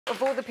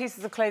of all the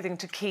pieces of clothing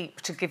to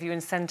keep to give you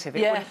incentive,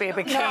 it wouldn't be a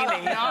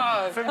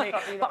bikini for me.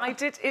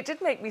 But it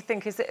did make me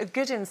think: is it a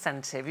good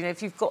incentive? You know,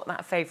 if you've got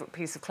that favourite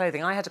piece of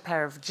clothing. I had a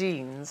pair of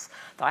jeans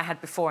that I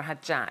had before I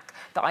had Jack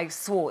that I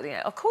swore, you know,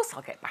 of course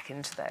I'll get back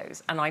into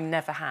those, and I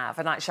never have.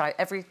 And actually,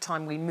 every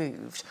time we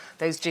moved,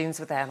 those jeans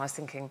were there, and I was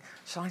thinking,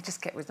 shall I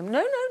just get rid of them?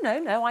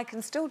 No, I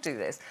can still do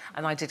this.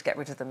 And I did get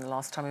rid of them the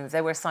last time we moved.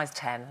 They were a size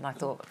 10, and I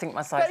think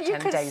my size 10 days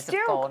have gone. But you can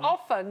still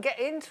often get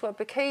into a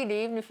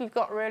bikini even if you've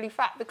got really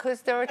fat,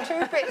 because there are two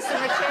bits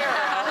of material.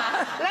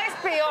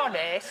 Let's be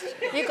honest,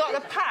 you've got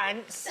the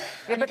pants,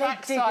 and the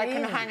backside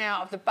can hang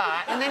out of the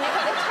back, and then you've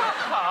got the top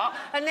part,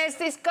 and there's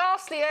this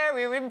ghastly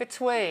area in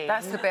between.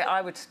 That's the bit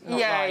I would not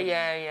like.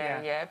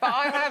 Yeah. But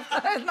I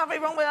have... There's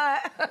nothing wrong with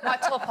that. My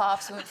top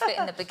halves wouldn't fit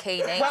in the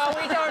bikini. Well,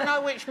 we don't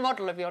know which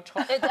model of your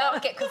top. I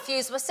get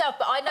confused myself,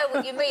 but I know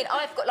what you mean.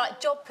 I've got, like,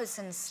 joggers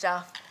and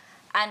stuff,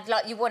 and,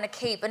 like, you want to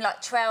keep, and,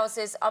 like,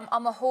 trousers.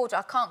 I'm a hoarder.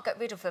 I can't get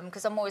rid of them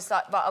because I'm always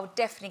like, right, I would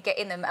definitely get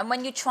in them. And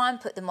when you try and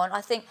put them on,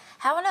 I think,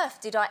 how on earth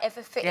did I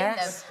ever fit in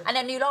them? And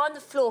then you lie on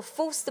the floor,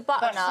 force the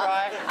button up,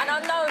 and I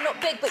know I'm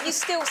not big, but you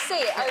still see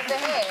it over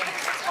here.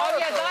 Oh,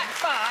 yeah, that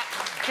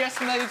back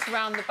just moves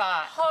around the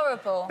back.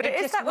 Horrible. But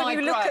it is that when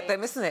you look at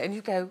them, isn't it, and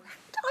you go,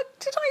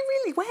 did I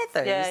really wear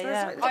those?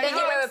 Yeah. But then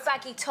you wear a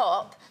baggy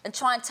top and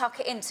try and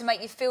tuck it in to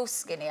make you feel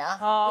skinnier.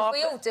 Oh,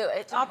 we all do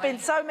it, I've been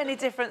so many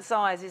different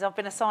sizes. I've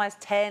been a size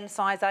 10,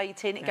 size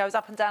 18. It goes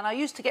up and down. I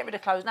used to get rid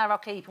of clothes. Now I'll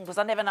keep them because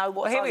I never know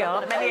what size. Here we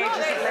are. Many ages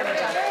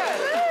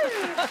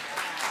limited.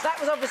 That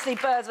was obviously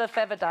Birds of a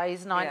Feather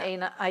Days,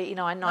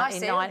 1989,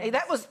 1990.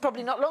 That was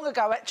probably not long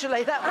ago,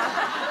 actually, that one.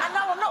 And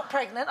no, I'm not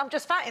pregnant, I'm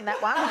just fat in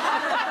that one.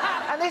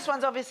 And this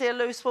one's obviously a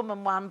loose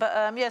woman one, but,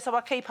 yeah, so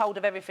I keep hold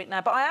of everything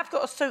now. But I have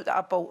got a suit that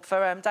I bought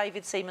for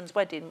David Seaman's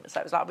wedding, so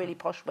it was like a really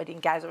posh wedding,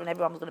 Gaza, and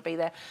everyone was going to be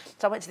there.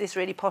 So I went to this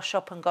really posh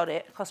shop and got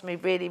it. It cost me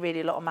really,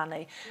 really a lot of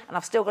money. And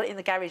I've still got it in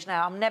the garage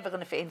now. I'm never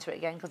going to fit into it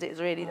again because it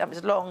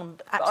was long,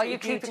 absolutely Are you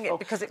beautiful. keeping it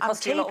because it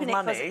cost you a lot of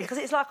money? Because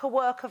it's like a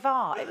work of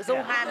art. It was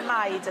all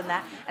handmade and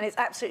that, and it's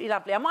absolutely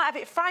lovely. I might have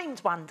it framed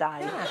one day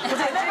because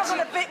it's never going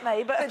to fit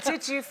me. But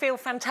did you feel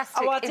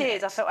fantastic? Oh, I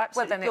did. I felt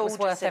absolutely well, then it was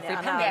worth every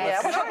penny. Yeah,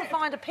 I wish I could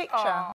find a picture.